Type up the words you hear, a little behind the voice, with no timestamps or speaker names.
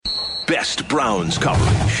best Browns coverage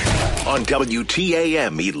on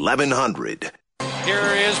WTAM 1100.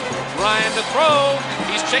 Here is Ryan to throw.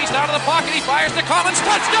 He's chased out of the pocket. He fires to Collins.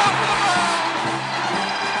 Touchdown for the Browns!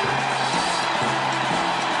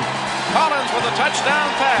 Collins with a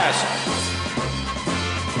touchdown pass.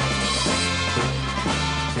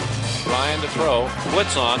 Ryan to throw.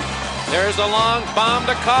 Blitz on. There's the long bomb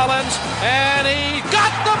to Collins, and he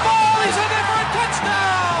got the ball. He's in there for a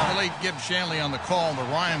touchdown. The late Gibb Shanley on the call. The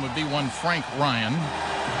Ryan would be one Frank Ryan.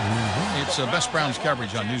 It's Best Browns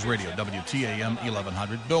coverage on News Radio, WTAM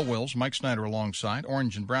 1100. Bill Wills, Mike Snyder alongside.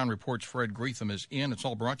 Orange and Brown reports Fred Greetham is in. It's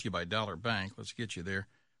all brought to you by Dollar Bank. Let's get you there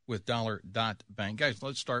with Dollar.Bank. Guys,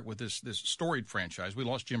 let's start with this storied franchise. We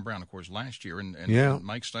lost Jim Brown, of course, last year, and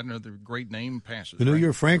Mike Snyder, another great name, passes. The new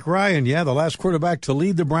year, Frank Ryan, the last quarterback to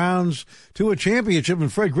lead the Browns to a championship.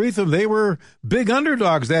 And Fred Greetham, they were big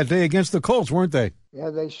underdogs that day against the Colts, weren't they? Yeah,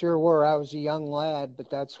 they sure were. I was a young lad, but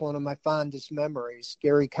that's one of my fondest memories.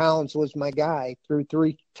 Gary Collins was my guy, threw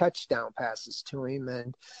 3 touchdown passes to him.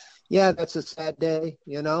 And, that's a sad day,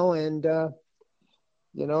 and now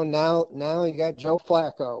you got Joe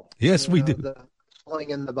Flacco. Yes, we do.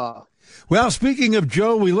 Slinging the ball. Well, speaking of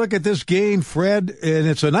Joe, we look at this game, Fred, and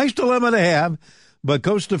it's a nice dilemma to have. But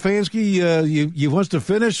Coach Stefanski, you wants to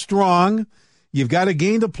finish strong. You've got a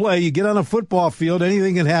game to play. You get on a football field,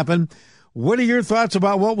 anything can happen. What are your thoughts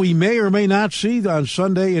about what we may or may not see on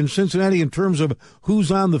Sunday in Cincinnati in terms of who's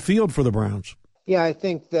on the field for the Browns? Yeah, I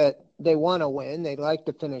think that they want to win. They'd like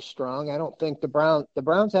to finish strong. I don't think the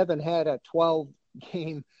Browns haven't had a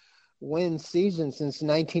 12-game win season since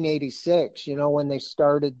 1986, when they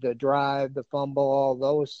started the drive, the fumble, all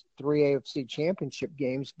those 3 AFC championship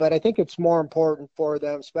games. But I think it's more important for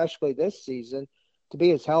them, especially this season, to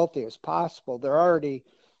be as healthy as possible. They're already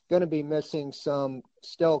going to be missing some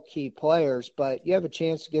still key players, but you have a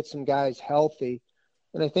chance to get some guys healthy.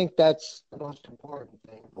 And I think that's the most important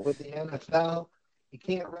thing. With the NFL, you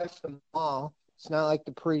can't rest them all. It's not like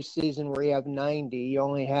the preseason where you have 90. You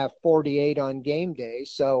only have 48 on game day.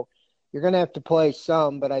 So you're going to have to play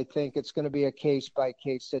some, but I think it's going to be a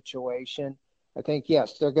case-by-case situation. I think,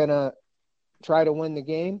 yes, they're going to try to win the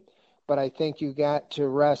game, but I think you got to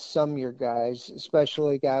rest some of your guys,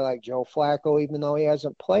 especially a guy like Joe Flacco, even though he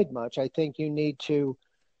hasn't played much. I think you need to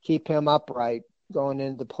keep him upright going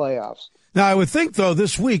into the playoffs. Now, I would think, though,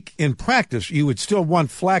 this week in practice, you would still want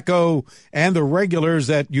Flacco and the regulars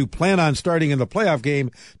that you plan on starting in the playoff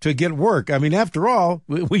game to get work. I mean, after all,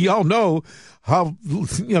 we all know how,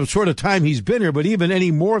 sort of time he's been here, but even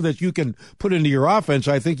any more that you can put into your offense,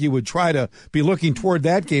 I think you would try to be looking toward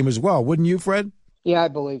that game as well. Wouldn't you, Fred? Yeah, I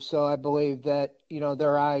believe so. I believe that,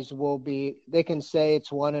 their eyes will be, they can say it's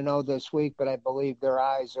 1-0 this week, but I believe their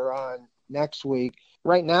eyes are on next week.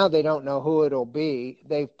 Right now, they don't know who it'll be.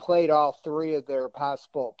 They've played all 3 of their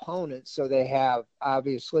possible opponents, so they have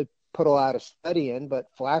obviously put a lot of study in, but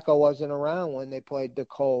Flacco wasn't around when they played the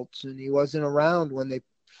Colts, and he wasn't around when they,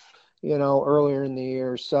 earlier in the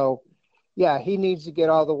year. So, yeah, he needs to get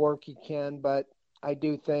all the work he can, but I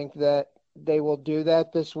do think that they will do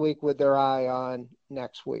that this week with their eye on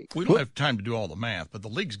next week. We don't have time to do all the math, but the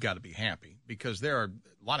league's got to be happy because there are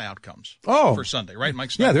a lot of outcomes for Sunday, right,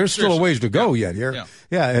 Mike Snyder? Yeah, there's still a ways to go yet here.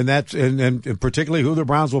 Yeah, and that's and particularly who the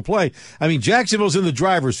Browns will play. I mean, Jacksonville's in the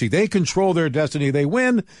driver's seat. They control their destiny. They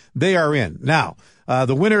win, they are in. Now,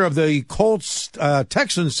 the winner of the Colts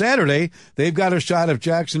Texans Saturday, they've got a shot if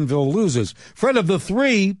Jacksonville loses. Fred, of the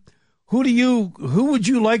 3, who would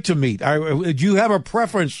you like to meet? Do you have a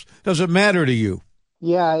preference? Does it matter to you?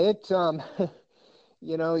 Yeah,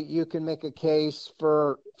 you can make a case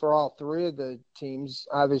for all 3 of the teams.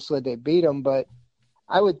 Obviously, they beat them, but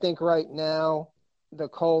I would think right now the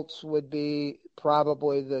Colts would be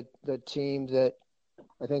probably the team that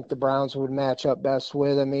I think the Browns would match up best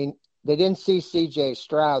with. I mean, they didn't see C.J.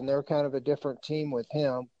 Stroud, and they're kind of a different team with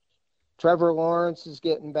him. Trevor Lawrence is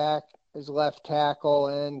getting back his left tackle,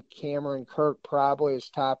 and Cameron Kirk probably his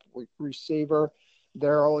top receiver.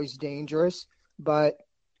 They're always dangerous. But,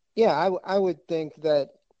 yeah, I would think that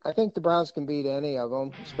I think the Browns can beat any of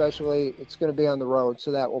them, especially it's going to be on the road,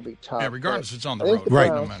 so that will be tough. Yeah, regardless, it's on the road.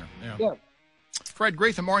 Right. No matter. Yeah. Fred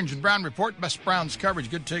Greetham, Orange and Brown Report, best Browns coverage,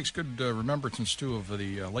 good takes, good remembrance, too, of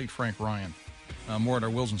the late Frank Ryan. More at our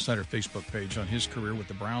Wills and Snyder Facebook page on his career with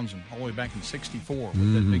the Browns and all the way back in '64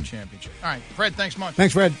 with that big championship. All right, Fred, thanks much.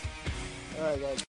 Thanks, Fred. All right, guys.